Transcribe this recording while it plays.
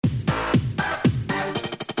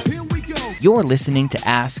You're listening to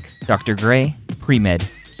Ask Dr. Gray Pre-Med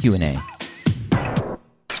Q&A.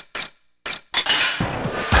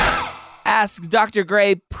 Ask Dr.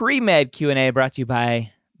 Gray Pre-Med Q&A brought to you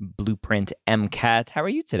by Blueprint MCAT. How are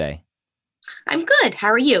you today? I'm good. How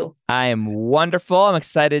are you? I am wonderful. I'm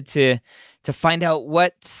excited to find out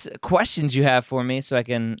what questions you have for me so I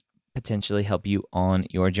can potentially help you on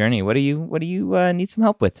your journey. What do you need some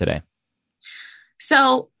help with today?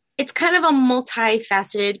 So it's kind of a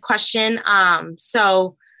multifaceted question.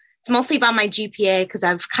 So it's mostly about my GPA because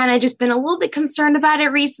I've kind of just been a little bit concerned about it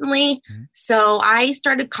recently. Mm-hmm. So I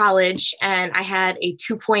started college and I had a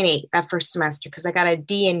 2.8 that first semester because I got a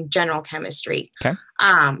D in general chemistry. Okay.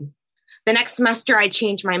 The next semester I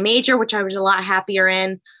changed my major, which I was a lot happier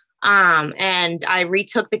in. And I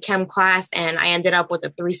retook the chem class and I ended up with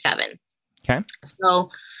a 3.7. Okay.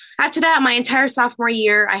 So after that, my entire sophomore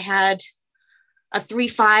year, I had a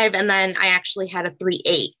 3.5 and then I actually had a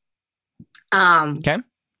 3.8. Okay.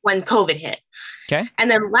 When COVID hit. Okay.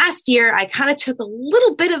 And then last year I kind of took a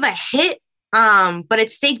little bit of a hit, but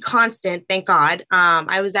it stayed constant, thank God.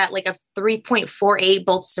 I was at like a 3.48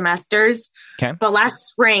 both semesters. Okay. But last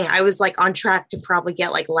spring I was like on track to probably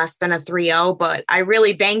get like less than a 3.0, but I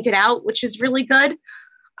really banged it out, which is really good.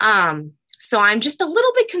 So I'm just a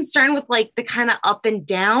little bit concerned with like the kind of up and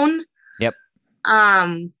down. Yep.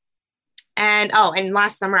 And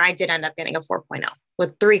last summer I did end up getting a 4.0.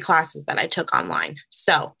 With 3 classes that I took online.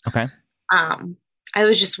 So, okay. I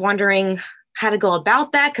was just wondering how to go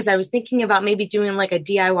about that because I was thinking about maybe doing like a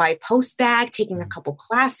DIY post-bac, taking a couple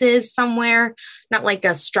classes somewhere, not like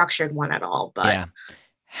a structured one at all. But yeah.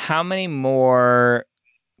 How many more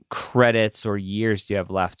credits or years do you have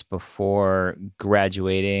left before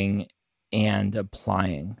graduating and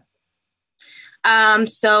applying?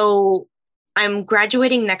 So I'm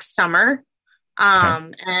graduating next summer.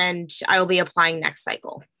 Okay. And I will be applying next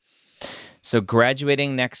cycle. So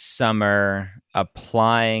graduating next summer,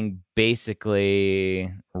 applying basically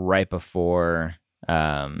right before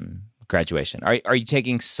graduation. Are you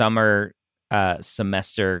taking summer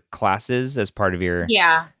semester classes as part of your?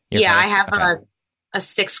 Yeah. Yeah. course? I have a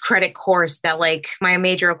 6 credit course that like my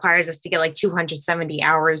major requires us to get like 270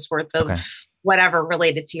 hours worth of whatever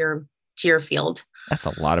related to your field. That's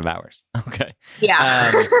a lot of hours. Okay.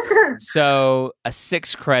 Yeah. So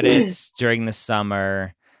 6 credits during the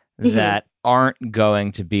summer that aren't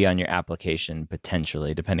going to be on your application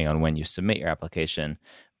potentially, depending on when you submit your application.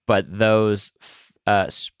 But those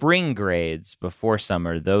spring grades before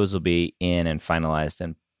summer, those will be in and finalized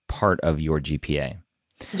and part of your GPA.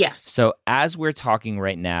 Yes. So as we're talking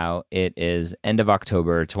right now, it is end of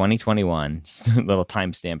October 2021. Just a little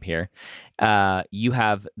timestamp here. You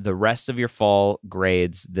have the rest of your fall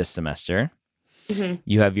grades this semester. Mm-hmm.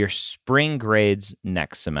 You have your spring grades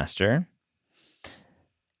next semester.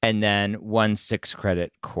 And then 1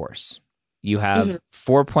 6-credit course. You have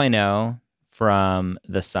 4.0 from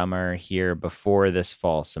the summer here before this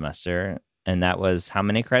fall semester. And that was how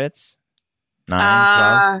many credits? 9,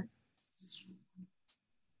 12?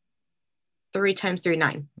 3 times 3,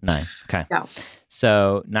 9. 9. Okay.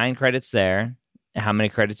 So 9 credits there. How many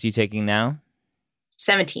credits are you taking now?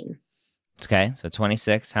 17. Okay. So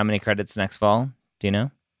 26. How many credits next fall? Do you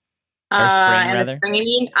know? Or spring, rather? Spring, you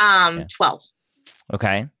mean? 12.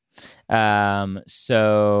 Okay.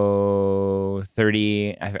 So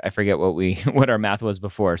 30, I forget what our math was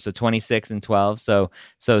before. So 26 and 12. So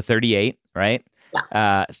 38, right?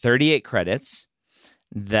 Yeah. 38 credits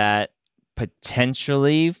that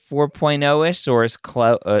potentially 4.0-ish or as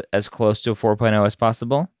close to a 4.0 as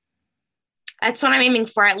possible? That's what I'm aiming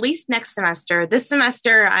for, at least next semester. This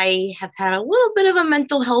semester, I have had a little bit of a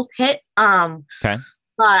mental health hit. Okay.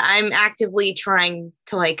 But I'm actively trying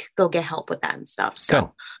to like go get help with that and stuff.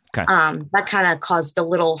 So that kind of caused a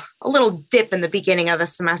little dip in the beginning of the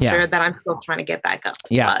semester that I'm still trying to get back up.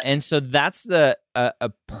 Yeah. But. And so that's a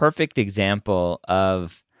perfect example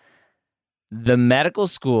of the medical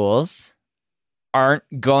schools aren't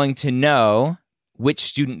going to know which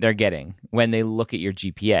student they're getting when they look at your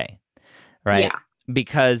GPA, right? Yeah.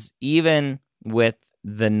 Because even with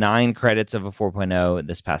the 9 credits of a 4.0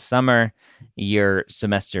 this past summer, your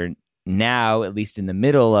semester now, at least in the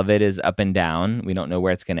middle of it, is up and down. We don't know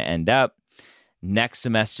where it's going to end up. Next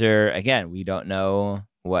semester, again, we don't know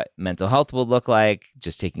what mental health will look like,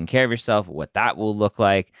 just taking care of yourself, what that will look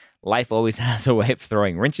like. Life always has a way of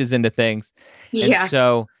throwing wrenches into things. Yeah. And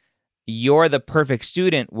so you're the perfect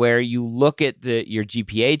student where you look at your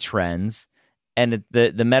GPA trends and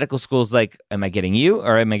the medical school's like, am I getting you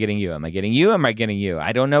or am I getting you? Am I getting you? Am I getting you?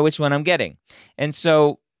 I don't know which one I'm getting. And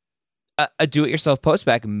so a do-it-yourself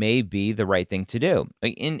post-bac may be the right thing to do.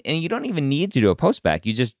 And you don't even need to do a post-bac.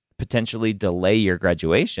 You just potentially delay your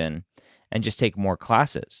graduation and just take more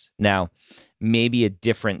classes. Now, maybe a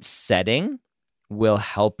different setting will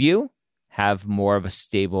help you have more of a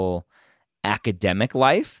stable academic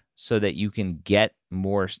life so that you can get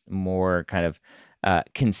more kind of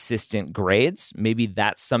consistent grades. Maybe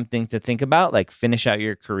that's something to think about, like finish out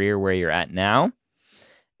your career where you're at now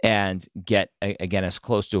and get, again, as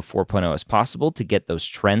close to a 4.0 as possible to get those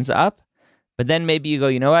trends up. But then maybe you go,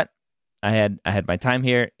 you know what? I had my time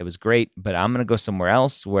here. It was great, but I'm going to go somewhere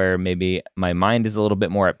else where maybe my mind is a little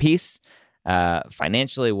bit more at peace,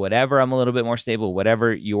 financially, whatever. I'm a little bit more stable,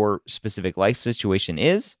 whatever your specific life situation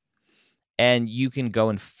is. And you can go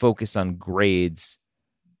and focus on grades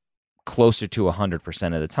closer to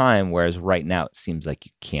 100% of the time, whereas right now it seems like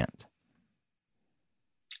you can't.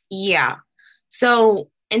 Yeah.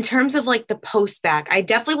 So in terms of like the post-bac, I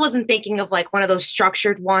definitely wasn't thinking of like one of those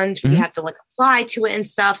structured ones where you have to like apply to it and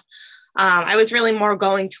stuff. I was really more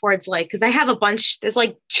going towards like, because I have a bunch, there's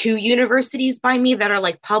like 2 universities by me that are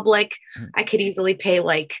like public. I could easily pay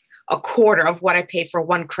like a quarter of what I pay for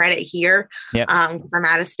 1 credit here because I'm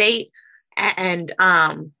out of state. And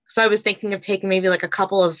so I was thinking of taking maybe like a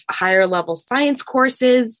couple of higher level science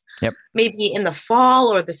courses, maybe in the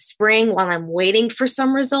fall or the spring while I'm waiting for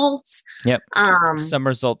some results. Some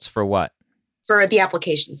results for what? For the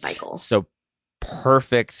application cycle. So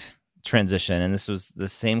perfect transition. And this was the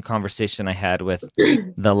same conversation I had with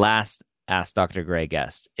the last Ask Dr. Gray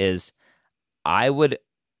guest, is I would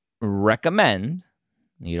recommend,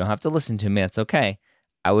 you don't have to listen to me, that's okay.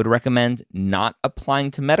 I would recommend not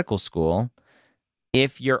applying to medical school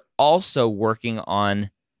if you're also working on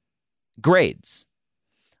grades.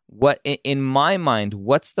 In my mind,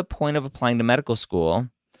 what's the point of applying to medical school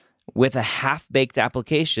with a half-baked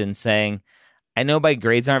application saying, I know my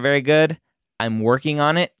grades aren't very good, I'm working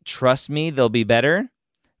on it, trust me, they'll be better?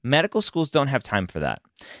 Medical schools don't have time for that.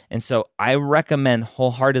 And so I recommend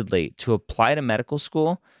wholeheartedly to apply to medical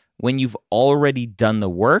school when you've already done the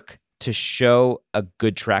work to show a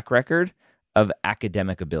good track record of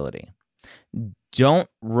academic ability. Don't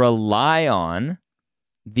rely on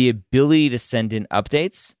the ability to send in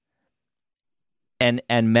updates and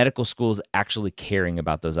medical schools actually caring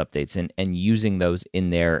about those updates and using those in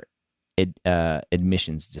their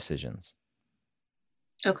admissions decisions.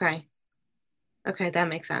 Okay, that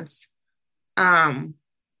makes sense. So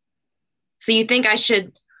you think I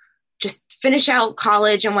should just finish out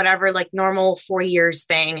college and whatever, like normal 4 years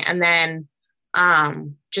thing, and then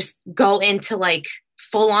just go into like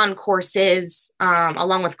full-on courses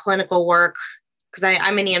along with clinical work, because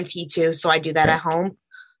I'm an EMT too, so I do that at home.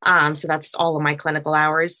 So that's all of my clinical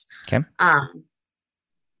hours. Okay.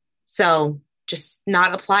 So just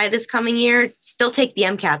not apply this coming year. Still take the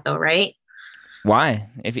MCAT though, right? Why?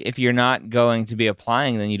 If you're not going to be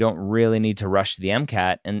applying, then you don't really need to rush the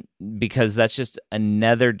MCAT, and because that's just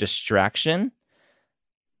another distraction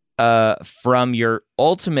from your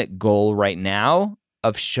ultimate goal right now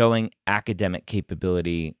of showing academic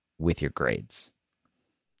capability with your grades.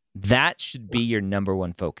 That should be your number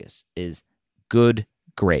one focus, is good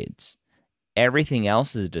grades. Everything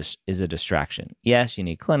else is a distraction. Yes, you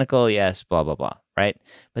need clinical, yes, blah, blah, blah, right?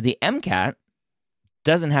 But the MCAT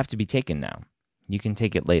doesn't have to be taken now. You can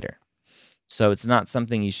take it later. So it's not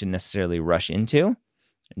something you should necessarily rush into,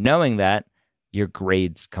 knowing that your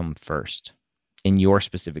grades come first in your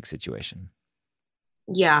specific situation.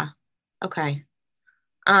 Yeah. Okay.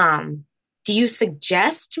 Do you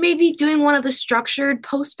suggest maybe doing one of the structured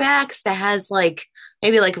post-bacs that has like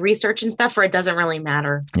maybe like research and stuff, or it doesn't really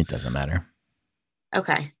matter? It doesn't matter.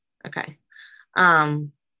 Okay.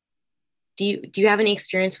 Do you have any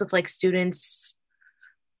experience with like students,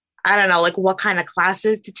 I don't know, like what kind of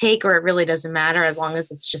classes to take, or it really doesn't matter as long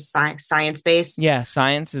as it's just science-based? Yeah,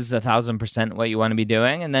 science is 1,000% what you want to be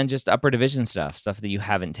doing. And then just upper division stuff that you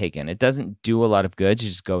haven't taken. It doesn't do a lot of good to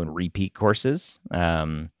just go and repeat courses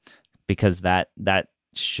because that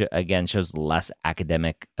again, shows less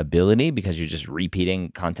academic ability because you're just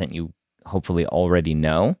repeating content you hopefully already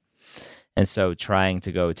know. And so trying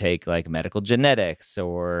to go take like medical genetics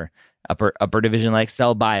or upper division like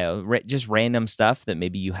cell bio, just random stuff that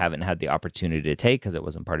maybe you haven't had the opportunity to take because it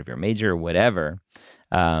wasn't part of your major or whatever,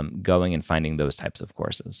 going and finding those types of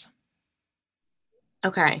courses.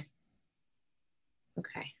 Okay.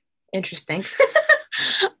 Interesting.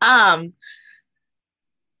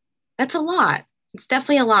 That's a lot. It's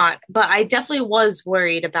definitely a lot, but I definitely was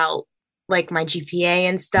worried about like my GPA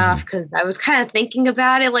and stuff because I was kind of thinking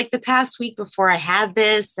about it like the past week before I had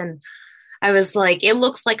this, and I was like, it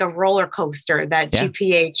looks like a roller coaster, that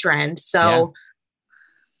GPA trend. So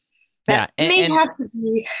that may have to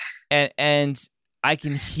be. And I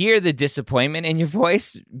can hear the disappointment in your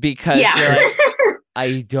voice because Yeah. you're like,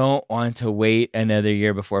 I don't want to wait another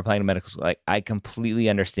year before applying to medical school. Like, I completely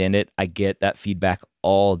understand it. I get that feedback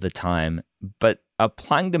all the time. But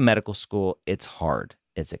applying to medical school, it's hard.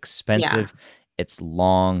 It's Yeah. expensive. It's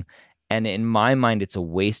long. And in my mind, it's a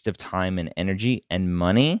waste of time and energy and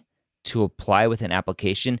money to apply with an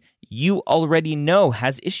application you already know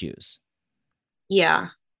has issues. Yeah.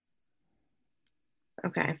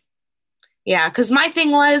 Okay. Yeah. Because my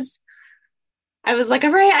thing was, I was like,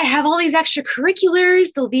 all right, I have all these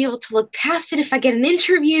extracurriculars. They'll be able to look past it if I get an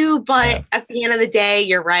interview. Yeah. But at the end of the day,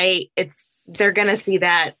 you're right. They're gonna see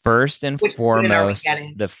that. First and Which student are we foremost,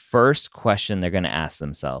 getting? the first question they're going to ask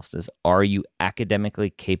themselves is, are you academically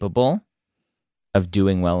capable of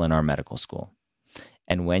doing well in our medical school?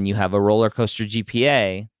 And when you have a roller coaster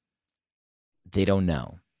GPA, they don't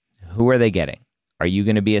know. Who are they getting? Are you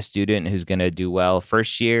going to be a student who's going to do well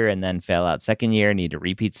first year and then fail out second year, need to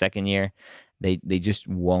repeat second year? They just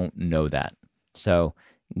won't know that. So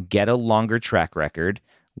get a longer track record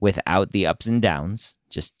without the ups and downs.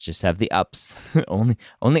 Just have the ups.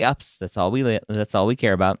 only ups. That's all we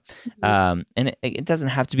care about. And it doesn't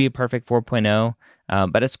have to be a perfect 4.0,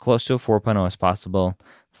 but as close to a 4.0 as possible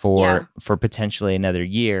for potentially another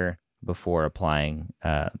year before applying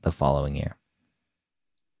the following year.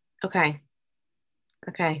 Okay.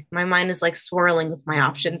 Okay. My mind is like swirling with my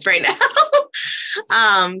options right now.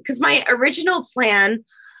 Because my original plan,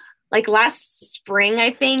 like last spring,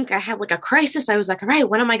 I think I had like a crisis. I was like, all right,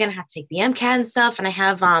 when am I going to have to take the MCAT and stuff? And I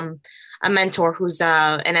have a mentor who's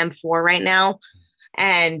an M4 right now.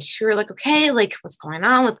 And we were like, okay, like what's going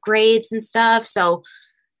on with grades and stuff. So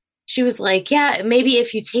she was like, yeah, maybe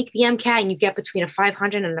if you take the MCAT and you get between a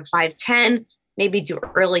 500 and a 510, maybe do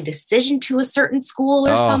early decision to a certain school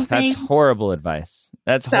or something. That's horrible advice.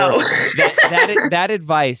 That's horrible. That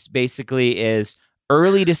advice basically is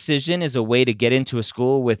early decision is a way to get into a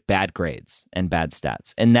school with bad grades and bad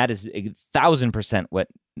stats. And that is 1,000% what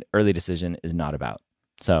early decision is not about.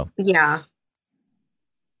 So, yeah.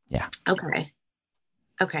 Yeah. Okay.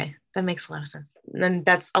 That makes a lot of sense. And then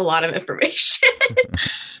that's a lot of information.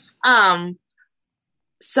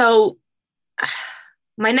 So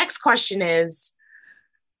my next question is,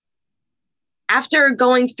 after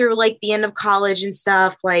going through like the end of college and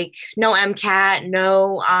stuff, like no MCAT,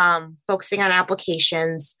 no focusing on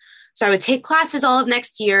applications. So I would take classes all of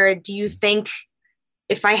next year. Do you think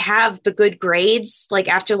if I have the good grades, like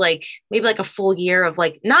after like maybe like a full year of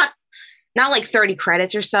like not like 30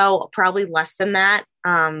 credits or so, probably less than that,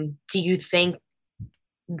 do you think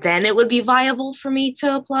then it would be viable for me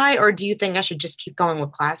to apply? Or do you think I should just keep going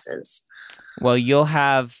with classes? Well, you'll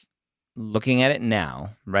have, looking at it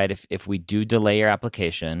now, right? If we do delay your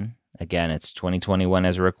application, again, it's 2021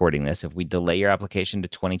 as we're recording this. If we delay your application to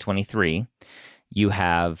 2023, you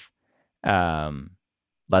have,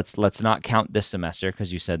 let's not count this semester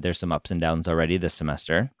because you said there's some ups and downs already this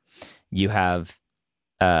semester. You have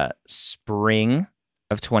spring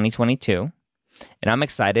of 2022. And I'm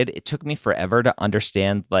excited. It took me forever to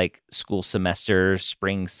understand like school semester,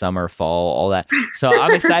 spring, summer, fall, all that. So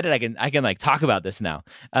I'm excited. I can like talk about this now.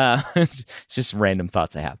 It's just random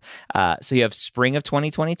thoughts I have. So you have spring of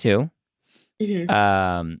 2022,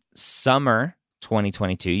 summer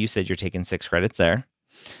 2022. You said you're taking 6 credits there.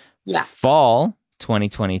 Yeah. Fall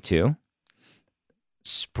 2022,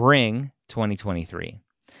 spring 2023.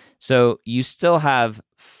 So you still have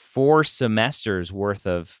 4 semesters worth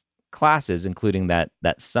of classes, including that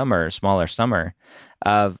smaller summer,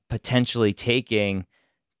 of potentially taking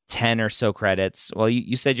 10 or so credits. Well,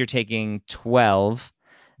 you said you're taking 12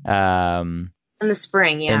 in the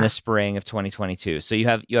spring, in the spring of 2022. So you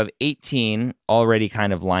have 18 already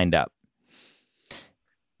kind of lined up.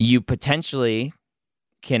 You potentially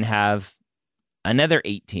can have another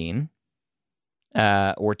 18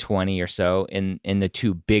 or 20 or so in the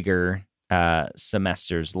 2 bigger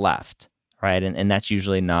semesters left. Right. And that's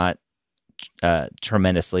usually not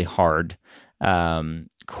tremendously hard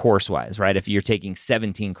course wise. Right. If you're taking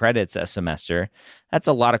 17 credits a semester, that's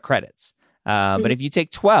a lot of credits. But if you take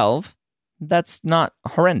 12, that's not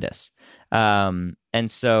horrendous. And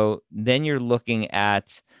so then you're looking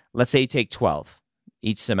at, let's say you take 12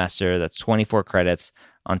 each semester, that's 24 credits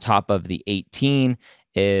on top of the 18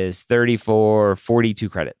 is 34, 42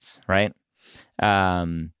 credits. Right.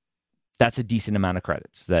 That's a decent amount of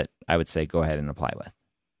credits that I would say go ahead and apply with.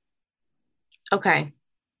 Okay.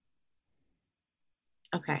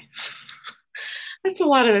 That's a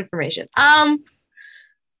lot of information.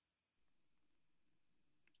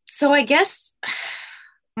 So I guess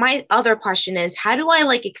my other question is, how do I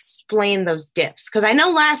like explain those dips? Because I know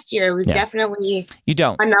last year it was Yeah. definitely You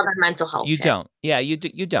don't. another mental health You hit. don't. Yeah, you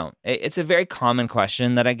don't. It's a very common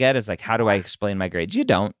question that I get is like, how do I explain my grades? You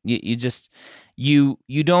don't. You just you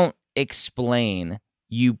don't explain.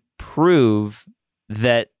 You prove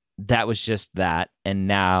that that was just that, and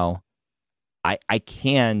now I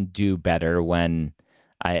can do better when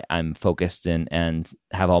I'm focused and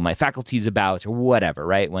have all my faculties about or whatever,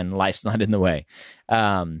 right? When life's not in the way.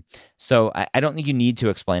 So I don't think you need to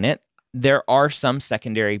explain it. There are some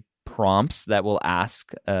secondary prompts that will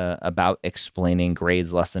ask about explaining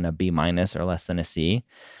grades less than a B minus or less than a C.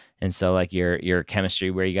 And so like your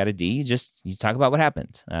chemistry where you got a D, you talk about what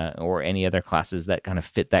happened, or any other classes that kind of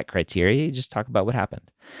fit that criteria. You just talk about what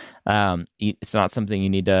happened. It's not something you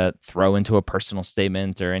need to throw into a personal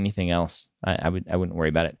statement or anything else. I wouldn't worry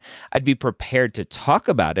about it. I'd be prepared to talk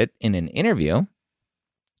about it in an interview.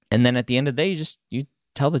 And then at the end of the day, you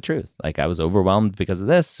tell the truth. Like I was overwhelmed because of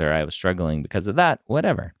this, or I was struggling because of that,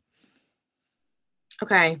 whatever.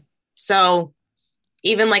 Okay. So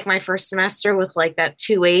even like my first semester with like that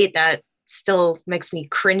 2.8, that still makes me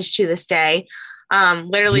cringe to this day.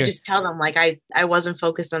 Literally just tell them like I wasn't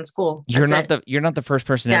focused on school. You're not the first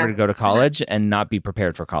person ever to go to college and not be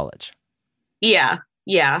prepared for college. Yeah.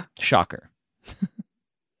 Yeah. Shocker.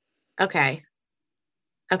 Okay.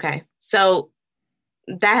 So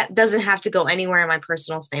that doesn't have to go anywhere in my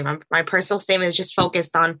personal statement. My personal statement is just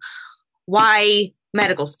focused on why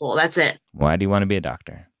medical school. That's it. Why do you want to be a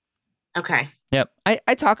doctor? Okay. Yep.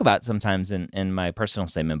 I talk about sometimes in my personal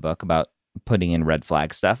statement book about putting in red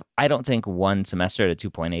flag stuff. I don't think one semester at a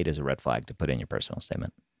 2.8 is a red flag to put in your personal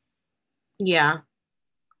statement. Yeah.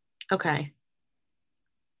 Okay.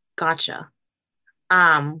 Gotcha.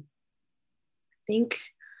 I think,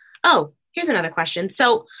 here's another question.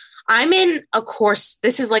 So I'm in a course,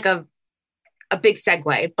 this is like a big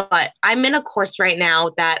segue, but I'm in a course right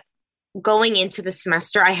now that going into the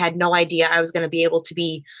semester, I had no idea I was going to be able to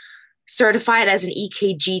be certified as an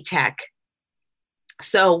EKG tech.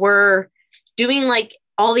 So we're doing like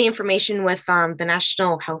all the information with the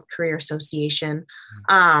National Health Career Association.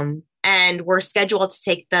 And we're scheduled to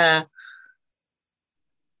take the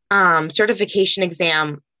certification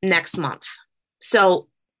exam next month. So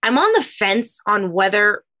I'm on the fence on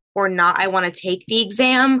whether or not I want to take the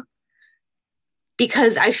exam,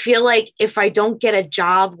 because I feel like if I don't get a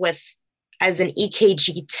job as an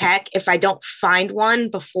EKG tech, if I don't find one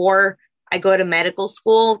before I go to medical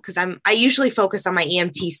school, because I usually focus on my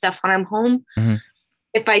EMT stuff when I'm home. Mm-hmm.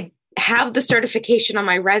 If I have the certification on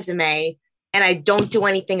my resume and I don't do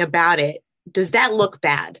anything about it, does that look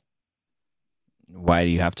bad? Why do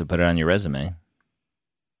you have to put it on your resume?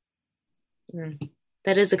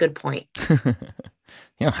 That is a good point. You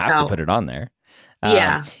don't have to put it on there.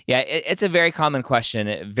 Yeah. It's a very common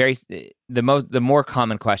question. The more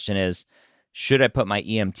common question is, should I put my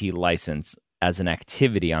EMT license as an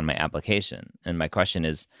activity on my application? And my question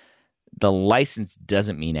is, the license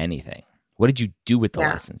doesn't mean anything. What did you do with the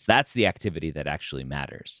license? That's the activity that actually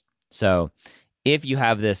matters. So if you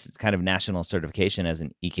have this kind of national certification as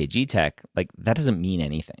an EKG tech, like that doesn't mean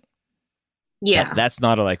anything. Yeah. That's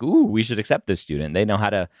not like, ooh, we should accept this student. They know how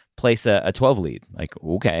to place a 12 lead. Like,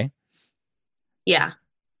 okay. Yeah.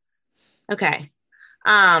 Okay.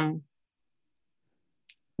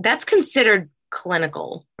 That's considered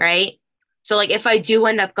clinical, right? So like if I do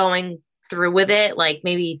end up going through with it, like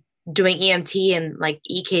maybe doing EMT and like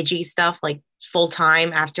EKG stuff like full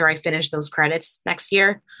time after I finish those credits next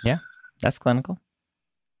year. Yeah, that's clinical.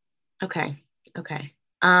 Okay.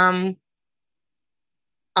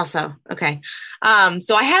 Also, okay.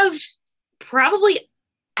 So I have probably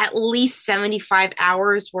at least 75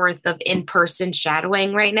 hours worth of in-person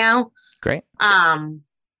shadowing right now. Great.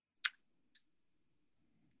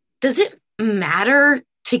 Does it matter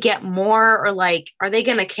to get more, or like, are they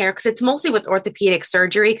going to care? Because it's mostly with orthopedic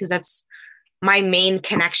surgery, because that's my main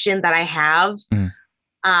connection that I have.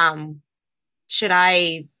 Should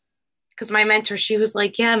I, because my mentor, she was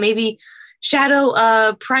like, yeah, maybe shadow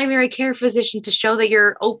a primary care physician to show that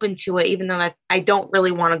you're open to it, even though that I don't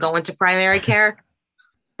really want to go into primary care.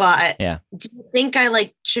 But do you think I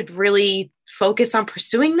like should really focus on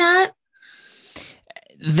pursuing that?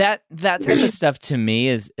 That type of stuff to me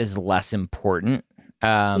is less important.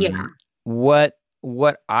 What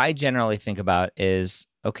I generally think about is,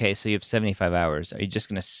 okay, so you have 75 hours. Are you just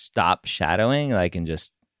going to stop shadowing, like, and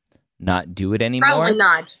just not do it anymore. Probably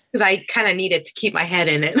not, just because I kind of needed to keep my head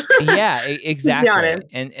in it. Yeah, exactly. honest.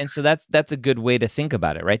 And so that's a good way to think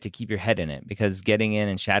about it, right? To keep your head in it, because getting in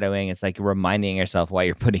and shadowing, it's like reminding yourself why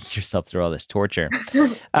you're putting yourself through all this torture.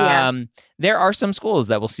 Yeah. There are some schools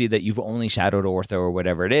that will see that you've only shadowed ortho or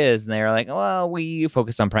whatever it is, and they're like, well, we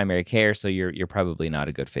focus on primary care, so you're probably not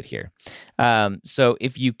a good fit here. So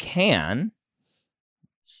if you can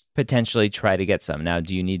potentially try to get some. Now,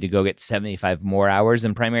 do you need to go get 75 more hours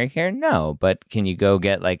in primary care? No, but can you go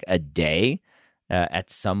get like a day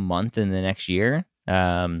at some month in the next year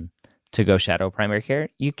to go shadow primary care?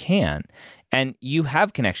 You can. And you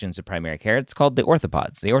have connections to primary care. It's called the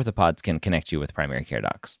orthopods. The orthopods can connect you with primary care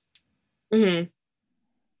docs. Mm-hmm.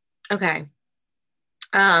 Okay.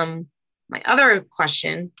 My other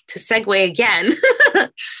question, to segue again.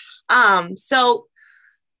 So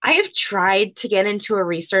I have tried to get into a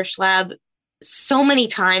research lab so many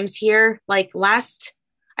times here. Like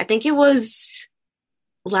I think it was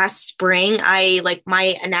last spring,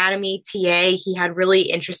 my anatomy TA, he had really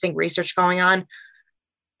interesting research going on.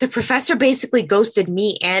 The professor basically ghosted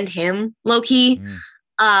me and him, low-key.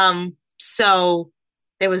 So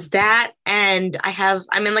there was that. And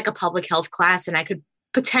I'm in like a public health class, and I could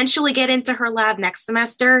potentially get into her lab next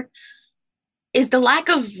semester. Is the lack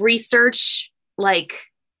of research, like,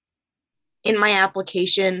 in my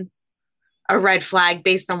application a red flag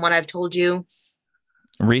based on what I've told you?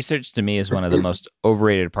 Research to me is one of the most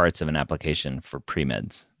overrated parts of an application for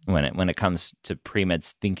pre-meds when it comes to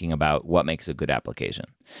pre-meds thinking about what makes a good application.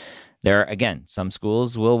 There are, again, some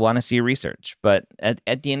schools will want to see research, but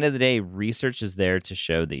at the end of the day, research is there to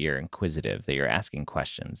show that you're inquisitive, that you're asking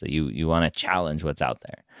questions, that you want to challenge what's out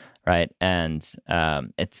there, right? And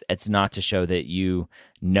it's not to show that you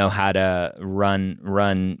know how to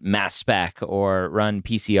run mass spec or run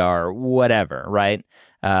PCR or whatever, right?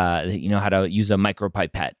 That you know how to use a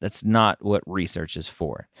micropipette. That's not what research is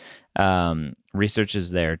for. Research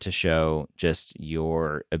is there to show just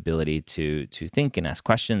your ability to think and ask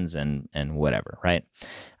questions and whatever, right?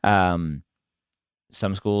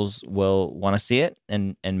 Some schools will want to see it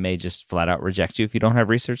and may just flat out reject you if you don't have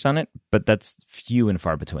research on it, but that's few and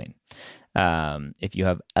far between. If you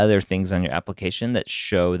have other things on your application that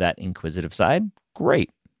show that inquisitive side,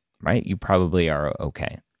 great, right? You probably are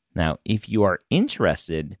okay. Now, if you are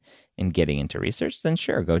interested in getting into research, then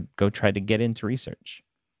sure, go try to get into research.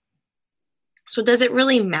 So does it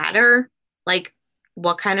really matter, like,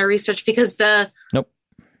 what kind of research? Because Nope.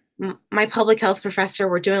 My public health professor,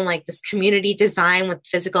 we're doing like this community design with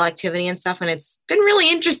physical activity and stuff, and it's been really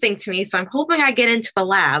interesting to me. So I'm hoping I get into the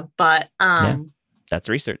lab, but yeah, that's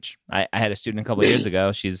research. I had a student a couple of years ago.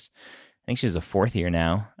 I think she's a fourth year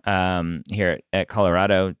now here at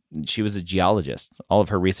Colorado. She was a geologist. All of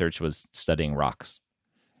her research was studying rocks.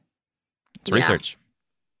 It's research.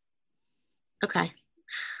 Okay.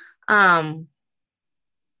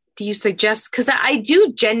 Do you suggest, because I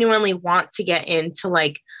do genuinely want to get into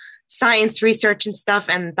like science research and stuff,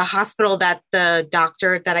 and the hospital that the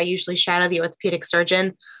doctor that I usually shadow, the orthopedic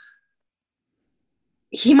surgeon,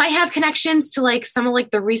 he might have connections to like some of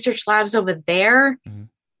like the research labs over there. Mm-hmm.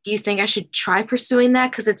 Do you think I should try pursuing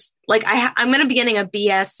that? Because it's like I'm going to be getting a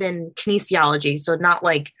BS in kinesiology, so not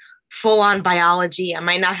like full on biology. I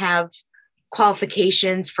might not have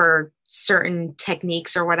qualifications for certain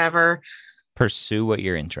techniques or whatever. Pursue what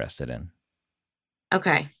you're interested in.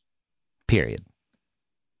 Okay. Period.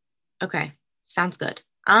 Okay. Sounds good.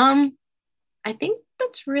 I think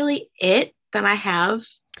that's really it that I have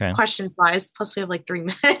questions wise. Plus we have like 3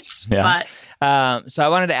 minutes. Yeah. But so I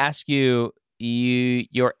wanted to ask you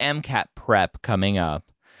your MCAT prep coming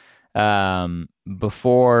up.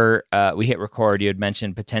 Before we hit record, you had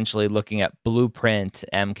mentioned potentially looking at Blueprint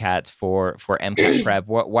MCAT for MCAT prep.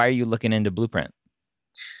 Why are you looking into Blueprint?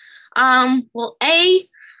 Well,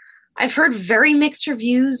 I've heard very mixed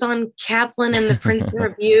reviews on Kaplan and the Princeton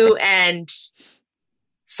Review, and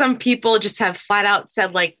some people just have flat out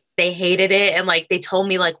said like they hated it, and like they told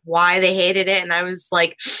me like why they hated it, and I was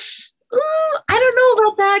like, I don't know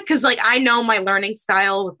about that, because like I know my learning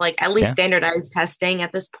style with like at least standardized testing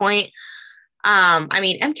at this point. I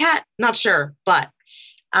mean MCAT, not sure, but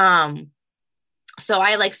so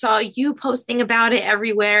I like saw you posting about it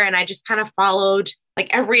everywhere, and I just kind of followed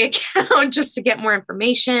like every account just to get more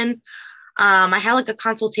information. I had like a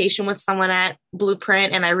consultation with someone at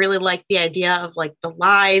Blueprint, and I really liked the idea of like the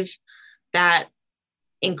live that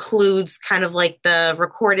includes kind of like the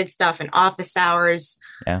recorded stuff and office hours.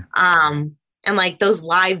 Yeah. And like those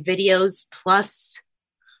live videos plus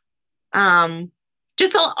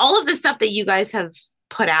just all of the stuff that you guys have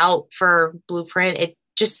put out for Blueprint. It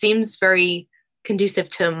just seems very conducive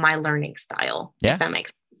to my learning style. Yeah. If that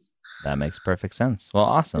makes sense. That makes perfect sense. Well,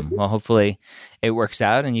 awesome. Well, hopefully it works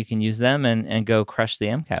out and you can use them and go crush the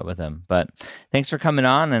MCAT with them. But thanks for coming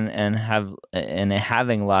on and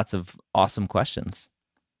having lots of awesome questions.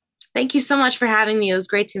 Thank you so much for having me. It was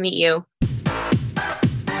great to meet you.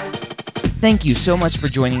 Thank you so much for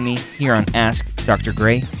joining me here on Ask Dr.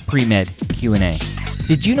 Gray Pre-Med Q&A.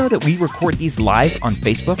 Did you know that we record these live on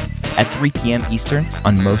Facebook at 3 p.m. Eastern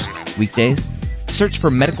on most weekdays? Search for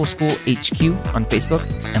Medical School HQ on Facebook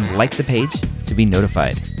and like the page to be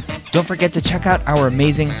notified. Don't forget to check out our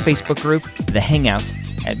amazing Facebook group, The Hangout,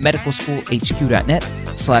 at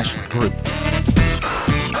medicalschoolhq.net/group.